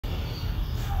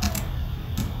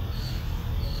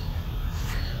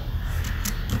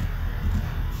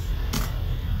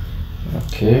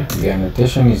Okay, the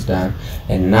annotation is done,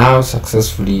 and now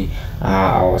successfully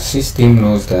our system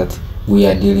knows that we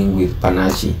are dealing with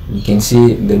panache. You can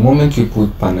see the moment we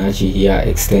put panache here,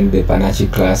 extend the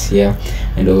panache class here,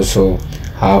 and also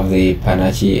have the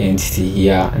panache entity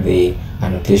here, the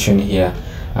annotation here,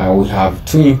 we have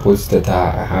two imports that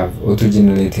have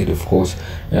auto-generated, of course,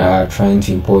 trying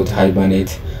to import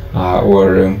hibernate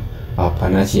or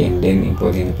panache, and then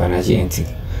importing the panache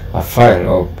entity, a file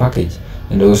or package,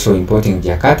 and also importing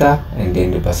Jakarta and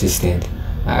then the persistence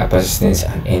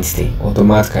and entity.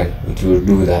 Automatically it will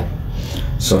do that.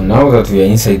 So now that we are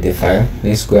inside the file,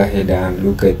 let's go ahead and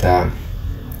look at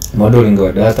modeling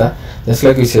our data. Just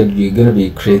like we said, we're going to be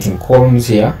creating columns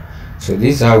here. So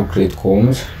this is how we create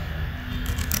columns.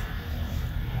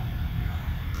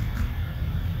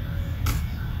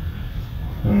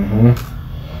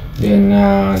 Then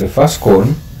the first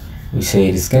column, we say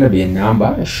it's going to be a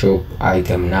number, a shop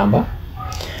item number,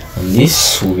 and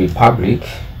this will be public.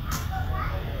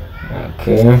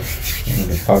 Okay, in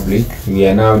the public, we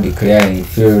are now declaring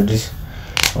fields,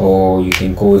 or you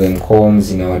can call them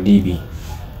columns in our DB.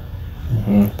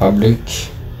 Public.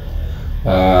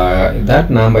 That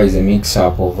number is a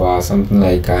mix-up of something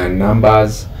like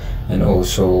numbers and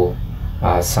also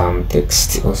some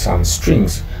text or some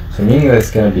strings. So meaning that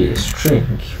it's going to be a string.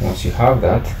 Once you have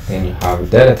that, then you have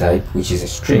data type, which is a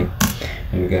string,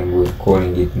 and we're going to be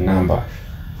calling it number.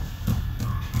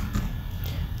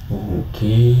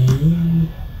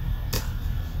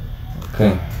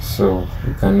 Okay, so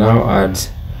we can now add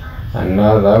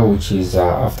another, which is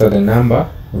after the number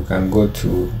we can go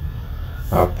to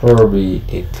probably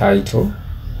the title,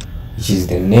 which is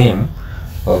the name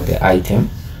of the item.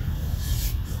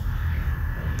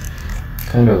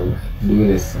 Kind of do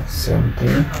this same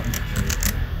thing,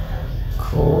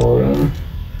 column.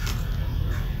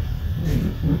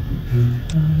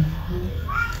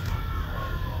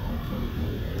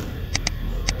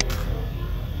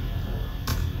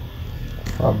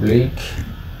 Public.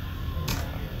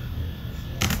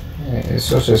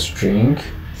 It's also a string.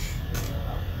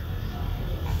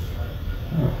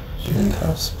 Shouldn't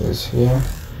have space here.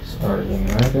 Sorry,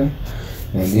 and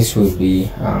this will be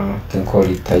can call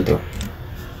it title.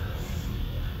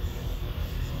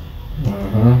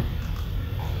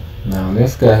 Now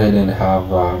let's go ahead and have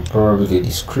probably the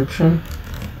description.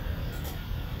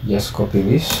 Just copy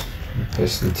this and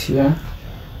paste it here.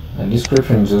 And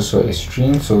description is also a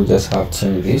string, so we just have to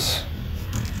change this.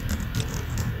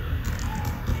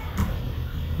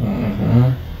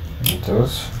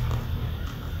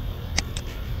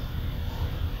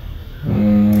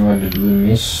 What did we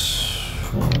miss?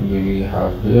 What do we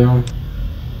have here?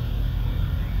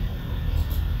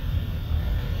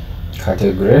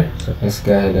 Category. So let's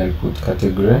go ahead and put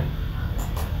category.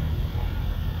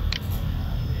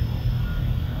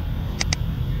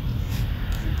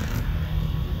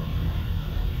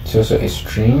 It's also a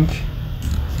string.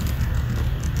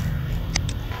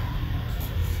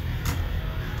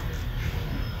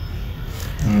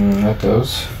 What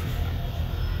else?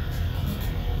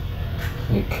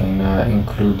 You can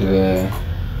include the,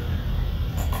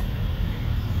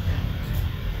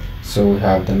 so we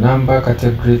have the number,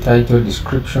 category, title,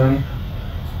 description.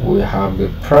 We have the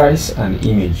price and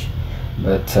image,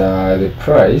 but the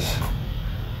price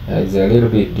is a little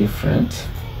bit different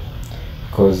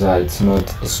because it's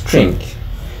not a string.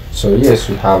 So yes,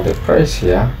 we have the price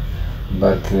here,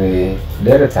 but the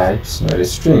data type is not a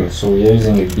string, so we're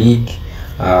using a big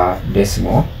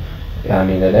decimal,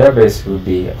 and in the database will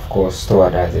be of course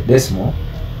stored as a decimal.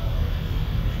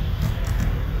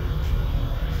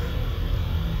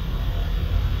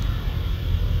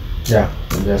 Yeah,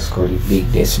 we just call it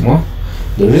big decimal.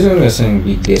 The reason we're saying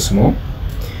big decimal,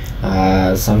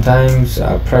 sometimes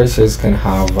prices can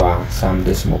have some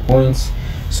decimal points,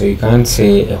 so you can't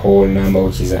say a whole number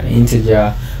which is an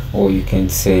integer, or you can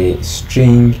say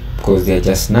string because they're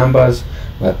just numbers,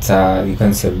 but you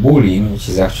can say boolean, which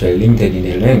is actually limited in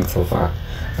the length of a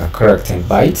character in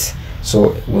bytes. So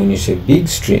when you say big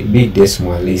string, big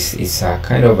decimal, at least it's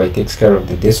kind of it takes care of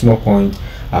the decimal point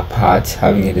apart,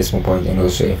 having a decimal point, and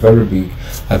also a very big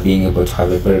being able to have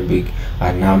a very big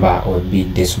number or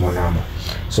big decimal number.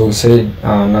 So we said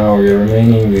now we're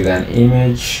remaining with an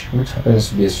image, which happens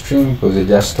to be a string because we're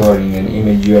just storing an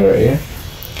image URL.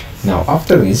 Now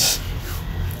after this,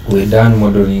 we're done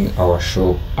modeling our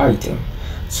shop item.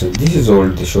 So this is all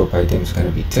the shop items going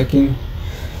to be taken.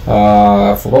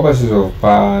 For purposes of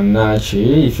panache,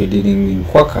 if you're dealing in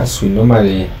quarkus, we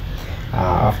normally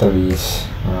after this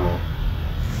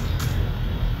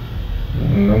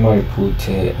normally put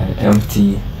an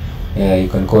empty, you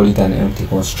can call it an empty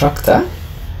constructor,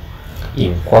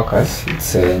 in quarkus.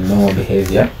 It's a normal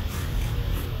behavior.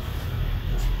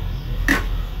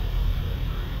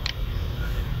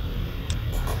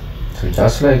 So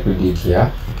just like we did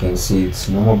here, you can see it's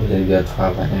normal behavior to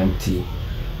have an empty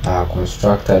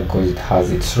constructor because it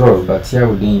has its role, but here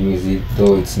we didn't use it,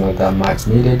 though it's not that much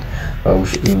needed.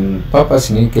 But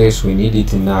in case we need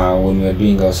it now when we're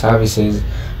doing our services.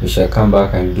 We shall come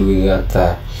back and do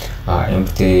that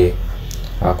empty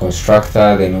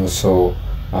constructor, then also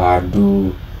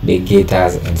do the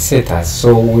getters and setters.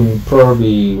 So we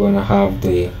probably want to have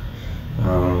the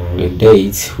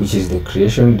date, which is the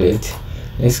creation date.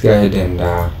 Let's go ahead and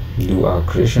do our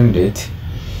creation date.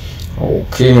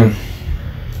 Okay,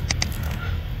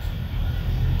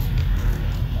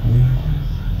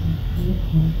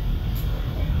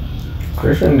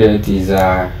 creation date is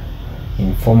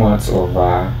in formats of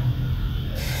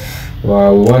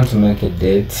well, we want to make a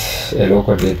date, a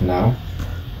local date now,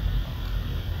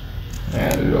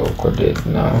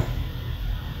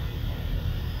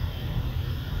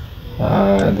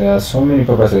 there are so many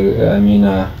purposes,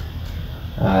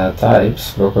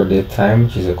 types. Local date time,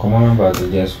 which is a common one, but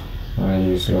we just want to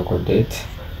use local date,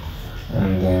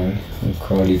 and then we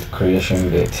call it creation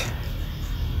date.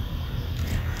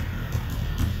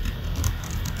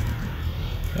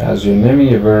 As you're naming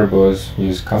your variables,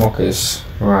 use camel case.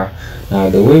 Right. Now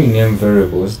the way we name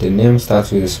variables, the name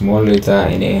starts with a small letter,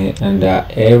 and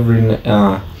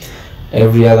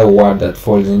every other word that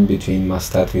falls in between must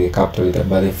start with a capital letter,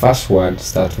 but the first word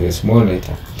starts with a small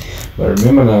letter. But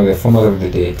remember now, the format of the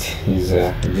date is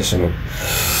JSON.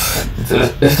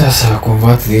 Let us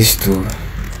convert this to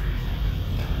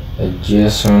a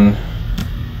JSON.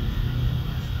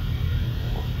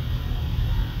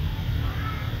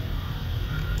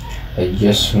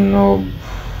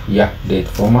 Date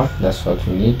format. That's what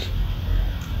we need,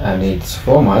 and its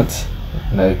format,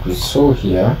 like we saw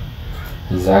here,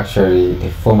 is actually the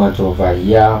format of a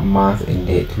year, month, and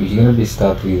date, which is going to be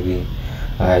start with the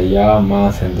year,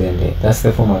 month, and then date. That's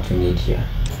the format we need here.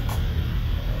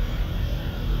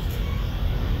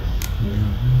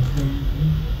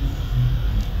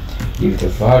 Give the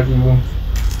value,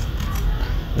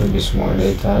 maybe small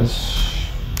letters.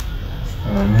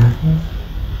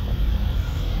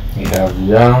 We have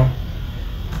year,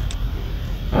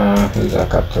 these are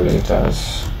capital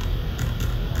letters,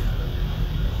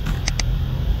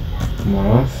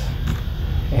 month,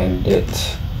 and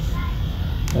date.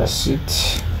 That's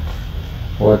it.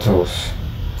 What else?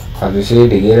 As we say,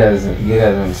 the getters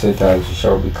and setters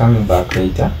shall be coming back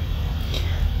later.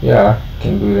 Yeah, you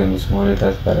can do them in small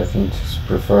letters, but I think it's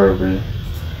preferably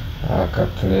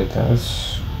capital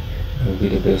letters. It will be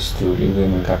the best to leave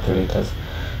them in capital letters.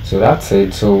 So that's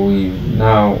it. So we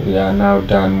are now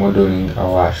done modeling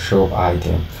our shop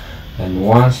item, and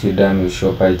once you're done with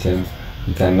shop item,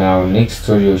 you can now, next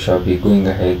tutorial shall be going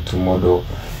ahead to model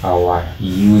our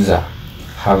user,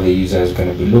 how the user is going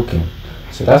to be looking.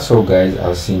 So that's all guys,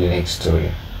 I'll see you in the next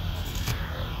tutorial.